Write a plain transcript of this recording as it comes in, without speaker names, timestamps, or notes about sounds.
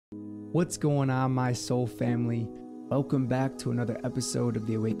What's going on, my soul family? Welcome back to another episode of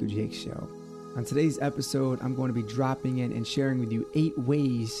the Awake with Jake Show. On today's episode, I'm going to be dropping in and sharing with you 8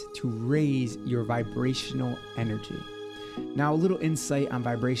 ways to raise your vibrational energy. Now, a little insight on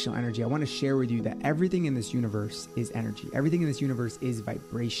vibrational energy. I want to share with you that everything in this universe is energy. Everything in this universe is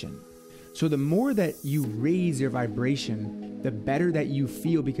vibration. So the more that you raise your vibration, the better that you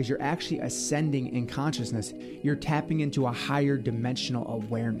feel because you're actually ascending in consciousness. You're tapping into a higher dimensional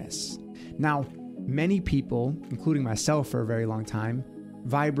awareness. Now, many people, including myself for a very long time,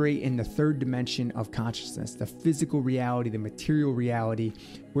 vibrate in the third dimension of consciousness, the physical reality, the material reality,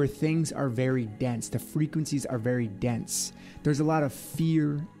 where things are very dense. The frequencies are very dense. There's a lot of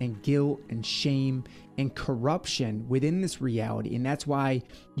fear and guilt and shame and corruption within this reality. And that's why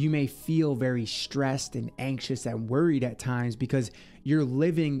you may feel very stressed and anxious and worried at times, because you're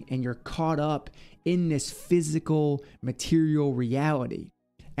living and you're caught up in this physical material reality.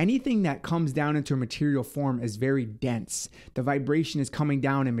 Anything that comes down into a material form is very dense. The vibration is coming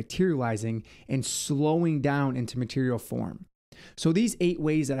down and materializing and slowing down into material form. So these 8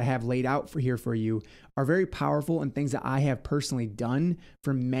 ways that I have laid out for you are very powerful and things that I have personally done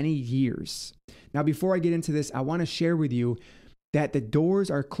for many years. Now, before I get into this, I want to share with you that the doors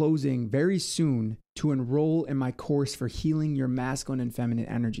are closing very soon to enroll in my course for healing your masculine and feminine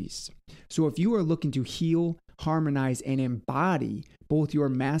energies. So if you are looking to heal, harmonize, and embody both your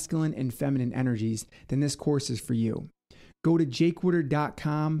masculine and feminine energies, then this course is for you. Go to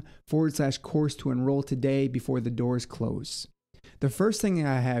jakewoodard.com/course to enroll today before the doors close. The first thing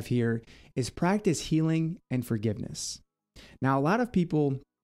I have here is practice healing and forgiveness. Now, a lot of people,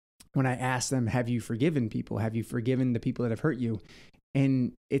 when I ask them, have you forgiven people? Have you forgiven the people that have hurt you?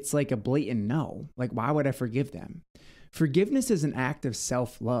 And it's like a blatant no. Like, why would I forgive them? Forgiveness is an act of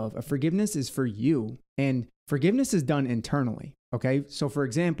self-love. A forgiveness is for you, and forgiveness is done internally. Okay. So for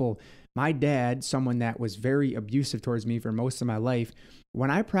example, my dad, someone that was very abusive towards me for most of my life, when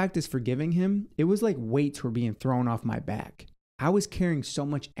I practiced forgiving him, it was like weights were being thrown off my back. I was carrying so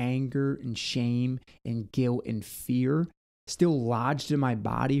much anger and shame and guilt and fear still lodged in my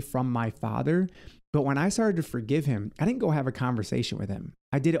body from my father. But when I started to forgive him, I didn't go have a conversation with him.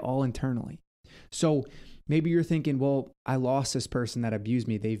 I did it all internally. So maybe you're thinking, well, I lost this person that abused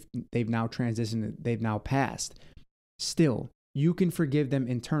me. They've now transitioned. They've now passed. Still, you can forgive them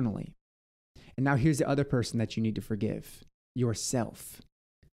internally. And now here's the other person that you need to forgive: yourself.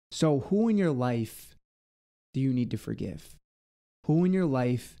 So who in your life do you need to forgive? Who in your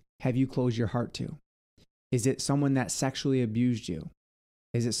life have you closed your heart to? Is it someone that sexually abused you?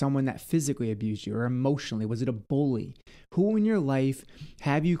 Is it someone that physically abused you or emotionally? Was it a bully? Who in your life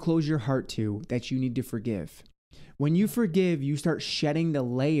have you closed your heart to that you need to forgive? When you forgive, you start shedding the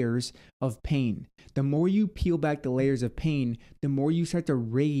layers of pain. The more you peel back the layers of pain, the more you start to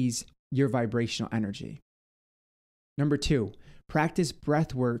raise your vibrational energy. Number 2, practice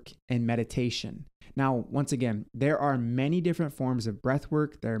breath work and meditation. Now, once again, there are many different forms of breath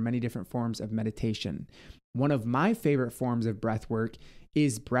work. There are many different forms of meditation. One of my favorite forms of breath work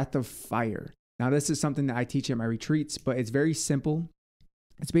is breath of fire. Now, this is something that I teach at my retreats, but it's very simple.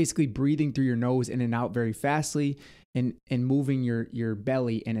 It's basically breathing through your nose in and out very fastly and moving your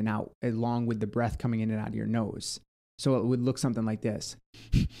belly in and out along with the breath coming in and out of your nose. So it would look something like this.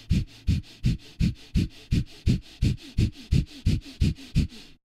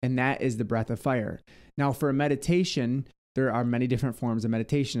 And that is the breath of fire. Now, for a meditation, there are many different forms of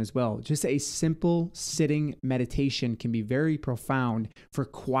meditation as well. Just a simple sitting meditation can be very profound for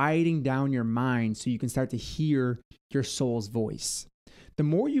quieting down your mind so you can start to hear your soul's voice. The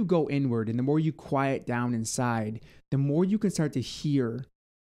more you go inward and the more you quiet down inside, the more you can start to hear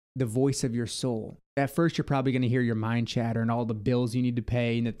the voice of your soul. At first, you're probably going to hear your mind chatter and all the bills you need to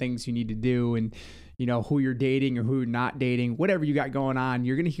pay and the things you need to do and who you're dating or who you're not dating, whatever you got going on.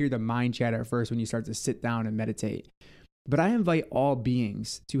 You're going to hear the mind chatter at first when you start to sit down and meditate. But I invite all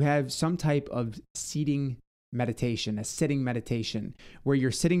beings to have some type of seating meditation, a sitting meditation, where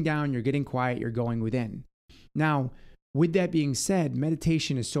you're sitting down, you're getting quiet, you're going within. Now, with that being said,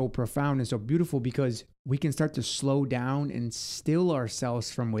 meditation is so profound and so beautiful because we can start to slow down and still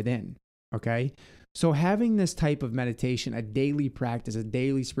ourselves from within, okay? So having this type of meditation, a daily practice, a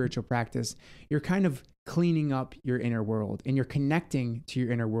daily spiritual practice, you're kind of cleaning up your inner world and you're connecting to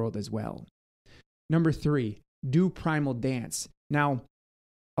your inner world as well. Number 3, do primal dance. Now,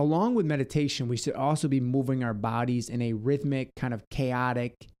 along with meditation, we should also be moving our bodies in a rhythmic, kind of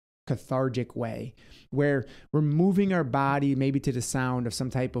chaotic, cathartic way, where we're moving our body maybe to the sound of some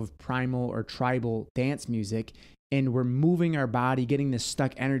type of primal or tribal dance music, and we're moving our body, getting this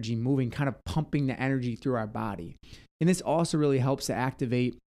stuck energy moving, kind of pumping the energy through our body. And this also really helps to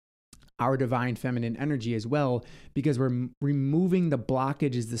activate our divine feminine energy as well, because we're removing the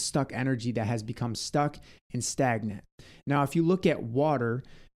blockages, the stuck energy that has become stuck and stagnant. Now, if you look at water,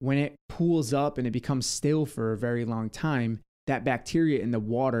 when it pools up and it becomes still for a very long time, that bacteria in the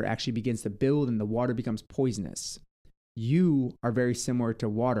water actually begins to build and the water becomes poisonous. You are very similar to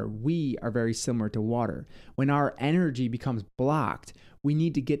water. We are very similar to water. When our energy becomes blocked, we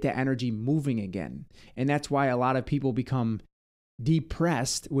need to get that energy moving again. And that's why a lot of people become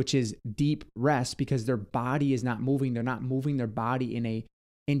depressed, which is deep rest, because their body is not moving. They're not moving their body in a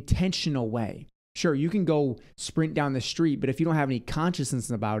intentional way. Sure, you can go sprint down the street, but if you don't have any consciousness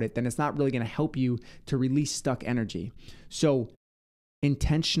about it, then it's not really going to help you to release stuck energy. So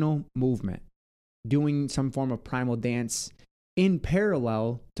intentional movement, doing some form of primal dance in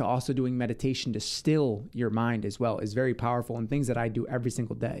parallel to also doing meditation to still your mind as well is very powerful, and things that I do every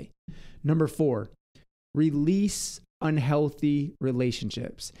single day. Number 4, release unhealthy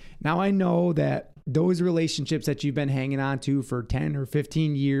relationships. Now, I know that those relationships that you've been hanging on to for 10 or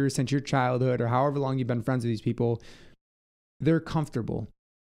 15 years since your childhood or however long you've been friends with these people, they're comfortable,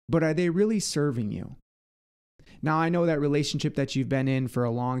 but are they really serving you? Now, I know that relationship that you've been in for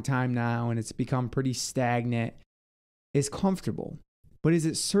a long time now and it's become pretty stagnant is comfortable, but is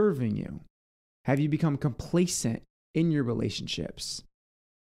it serving you? Have you become complacent in your relationships?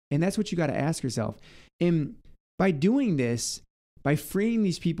 And that's what you got to ask yourself. And by doing this, by freeing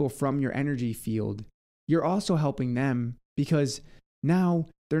these people from your energy field, you're also helping them, because now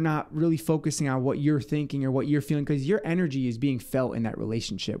they're not really focusing on what you're thinking or what you're feeling, because your energy is being felt in that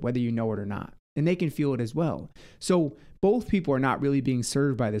relationship, whether you know it or not. And they can feel it as well. So both people are not really being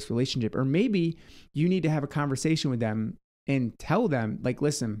served by this relationship. Or maybe you need to have a conversation with them and tell them, like,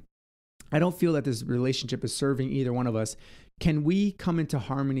 listen, I don't feel that this relationship is serving either one of us. Can we come into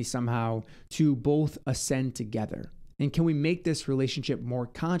harmony somehow to both ascend together? And can we make this relationship more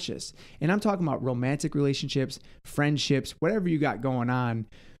conscious? And I'm talking about romantic relationships, friendships, whatever you got going on.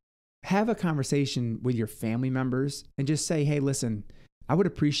 Have a conversation with your family members and just say, hey, listen, I would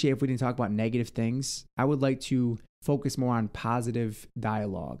appreciate if we didn't talk about negative things. I would like to focus more on positive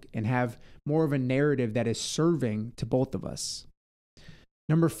dialogue and have more of a narrative that is serving to both of us.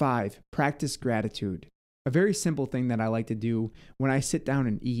 Number 5, practice gratitude. A very simple thing that I like to do when I sit down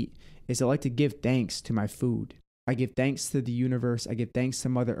and eat is I like to give thanks to my food. I give thanks to the universe. I give thanks to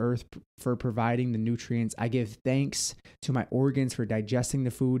Mother Earth for providing the nutrients. I give thanks to my organs for digesting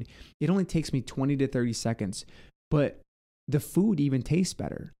the food. It only takes me 20 to 30 seconds, but the food even tastes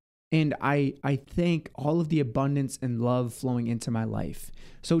better. And I thank all of the abundance and love flowing into my life.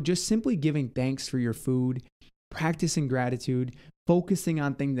 So just simply giving thanks for your food, practicing gratitude, focusing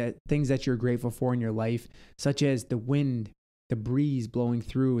on things that you're grateful for in your life, such as the wind, the breeze blowing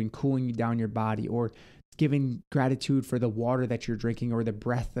through and cooling down your body, or giving gratitude for the water that you're drinking or the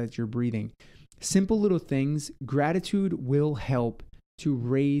breath that you're breathing. Simple little things. Gratitude will help to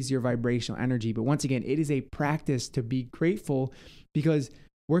raise your vibrational energy. But once again, it is a practice to be grateful, because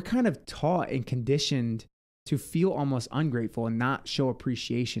we're kind of taught and conditioned to feel almost ungrateful and not show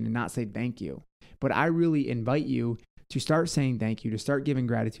appreciation and not say thank you. But I really invite you to start saying thank you, to start giving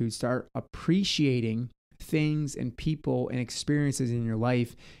gratitude, start appreciating things and people and experiences in your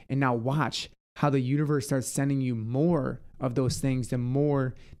life. And now watch how the universe starts sending you more of those things, the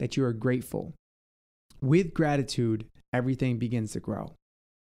more that you are grateful. With gratitude, everything begins to grow.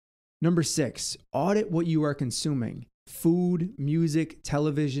 Number 6, audit what you are consuming: food, music,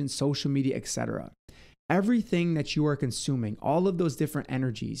 television, social media, etc. Everything that you are consuming, all of those different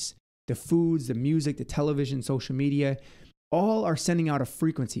energies, the foods, the music, the television, social media, all are sending out a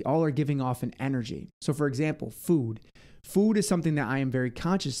frequency, all are giving off an energy. So for example, food. Food is something that I am very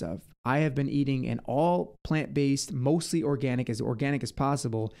conscious of. I have been eating an all plant-based, mostly organic as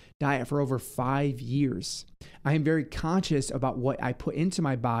possible diet for over 5 years. I am very conscious about what I put into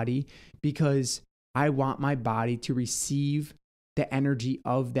my body, because I want my body to receive the energy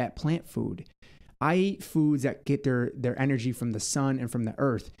of that plant food. I eat foods that get their energy from the sun and from the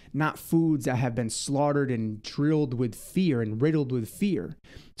earth, not foods that have been slaughtered and drilled with fear and riddled with fear.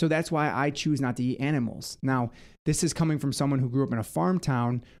 So that's why I choose not to eat animals. Now, this is coming from someone who grew up in a farm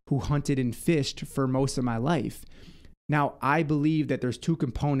town who hunted and fished for most of my life. Now, I believe that there's 2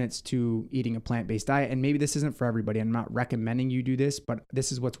 components to eating a plant-based diet, and maybe this isn't for everybody. I'm not recommending you do this, but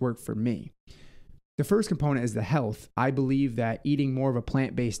this is what's worked for me. The first component is the health. I believe that eating more of a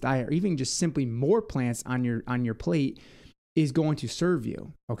plant-based diet, or even just simply more plants on your plate, is going to serve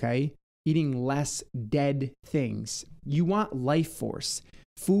you, okay? Eating less dead things. You want life force.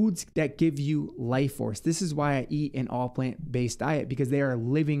 Foods that give you life force. This is why I eat an all plant-based diet, because they are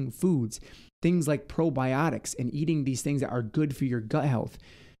living foods. Things like probiotics and eating these things that are good for your gut health.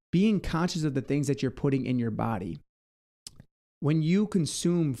 being conscious of the things that you're putting in your body. When you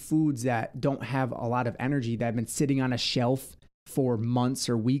consume foods that don't have a lot of energy, that have been sitting on a shelf for months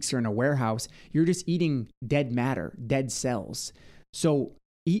or weeks or in a warehouse, you're just eating dead matter, dead cells. So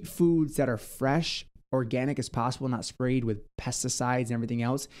eat foods that are fresh, organic as possible, not sprayed with pesticides and everything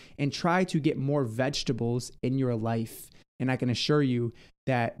else, and try to get more vegetables in your life. And I can assure you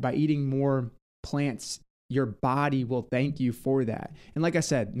that by eating more plants, your body will thank you for that. And like I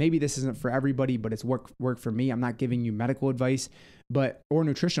said, maybe this isn't for everybody, but it's work for me. I'm not giving you medical advice, or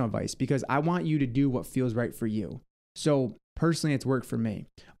nutritional advice, because I want you to do what feels right for you. So personally, it's worked for me.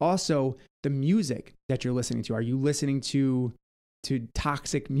 Also, the music that you're listening to. Are you listening to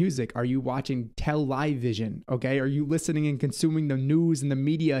toxic music? Are you watching television? Okay. Are you listening and consuming the news and the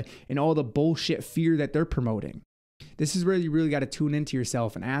media and all the bullshit fear that they're promoting? This is where you really got to tune into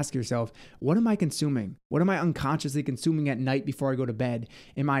yourself and ask yourself, what am I consuming? What am I unconsciously consuming at night before I go to bed?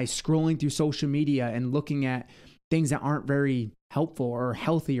 Am I scrolling through social media and looking at things that aren't very helpful or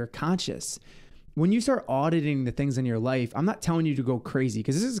healthy or conscious? When you start auditing the things in your life, I'm not telling you to go crazy,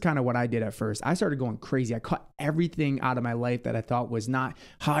 because this is kind of what I did at first. I started going crazy. I cut everything out of my life that I thought was not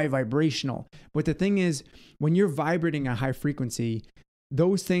high vibrational. But the thing is, when you're vibrating a high frequency,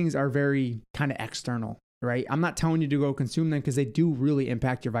 those things are very kind of external, right? I'm not telling you to go consume them, because they do really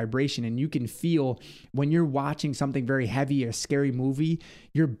impact your vibration. And you can feel when you're watching something very heavy, a scary movie,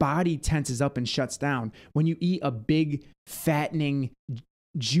 your body tenses up and shuts down. When you eat a big, fattening,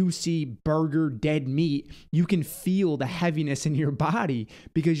 juicy burger, dead meat, you can feel the heaviness in your body,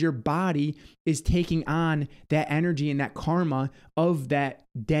 because your body is taking on that energy and that karma of that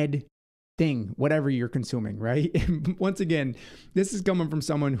dead thing, whatever you're consuming, right? Once again, this is coming from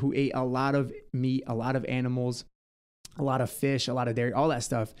someone who ate a lot of meat, a lot of animals, a lot of fish, a lot of dairy, all that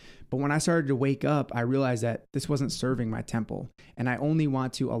stuff. But when I started to wake up, I realized that this wasn't serving my temple, and I only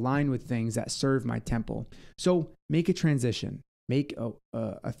want to align with things that serve my temple. So make a transition. Make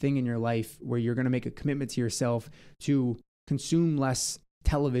a thing in your life where you're going to make a commitment to yourself to consume less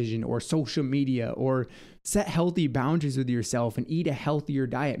television or social media, or set healthy boundaries with yourself and eat a healthier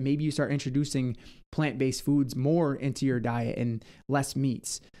diet. Maybe you start introducing plant-based foods more into your diet and less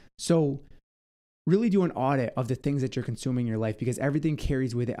meats. So really do an audit of the things that you're consuming in your life, because everything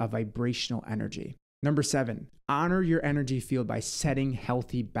carries with it a vibrational energy. Number 7, honor your energy field by setting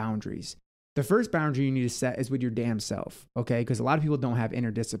healthy boundaries. The first boundary you need to set is with your damn self, okay? Because a lot of people don't have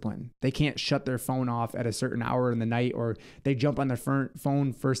inner discipline. They can't shut their phone off at a certain hour in the night, or they jump on their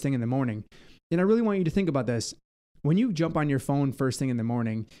phone first thing in the morning. And I really want you to think about this. When you jump on your phone first thing in the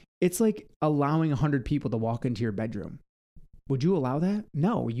morning, it's like allowing 100 people to walk into your bedroom. Would you allow that?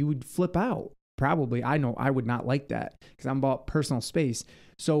 No, you would flip out. Probably. I know I would not like that, because I'm about personal space.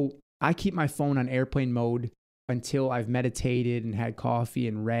 So I keep my phone on airplane mode until I've meditated and had coffee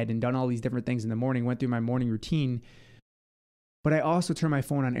and read and done all these different things in the morning, went through my morning routine. But I also turn my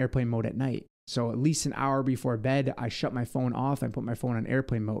phone on airplane mode at night. So at least an hour before bed, I shut my phone off and put my phone on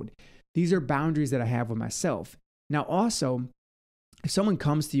airplane mode. These are boundaries that I have with myself. Now also, if someone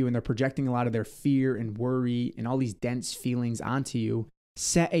comes to you and they're projecting a lot of their fear and worry and all these dense feelings onto you,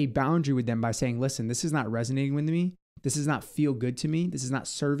 set a boundary with them by saying, listen, this is not resonating with me. This does not feel good to me. This is not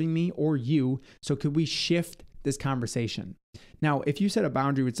serving me or you. So could we shift this conversation? Now, if you set a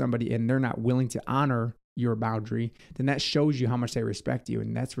boundary with somebody and they're not willing to honor your boundary, then that shows you how much they respect you.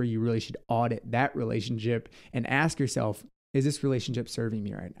 And that's where you really should audit that relationship and ask yourself, is this relationship serving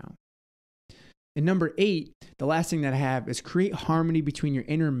me right now? And number 8, the last thing that I have is create harmony between your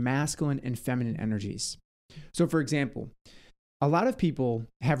inner masculine and feminine energies. So for example, a lot of people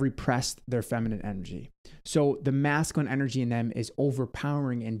have repressed their feminine energy. So the masculine energy in them is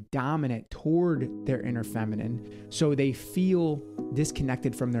overpowering and dominant toward their inner feminine. So they feel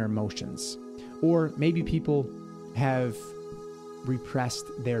disconnected from their emotions. Or maybe people have repressed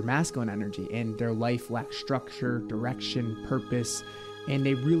their masculine energy and their life lacks structure, direction, purpose, and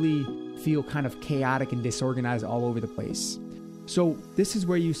they really feel kind of chaotic and disorganized all over the place. So this is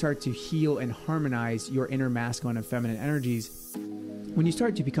where you start to heal and harmonize your inner masculine and feminine energies. When you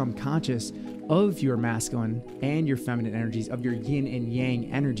start to become conscious of your masculine and your feminine energies, of your yin and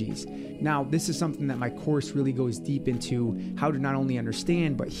yang energies. Now, this is something that my course really goes deep into, how to not only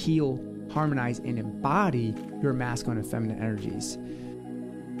understand, but heal, harmonize, and embody your masculine and feminine energies.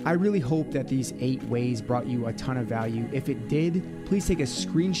 I really hope that these 8 ways brought you a ton of value. If it did, please take a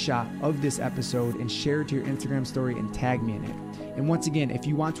screenshot of this episode and share it to your Instagram story and tag me in it. And once again, if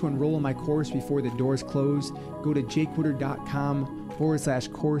you want to enroll in my course before the doors close, go to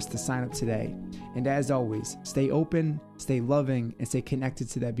jakewoodard.com/course to sign up today. And as always, stay open, stay loving, and stay connected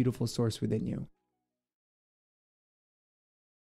to that beautiful source within you.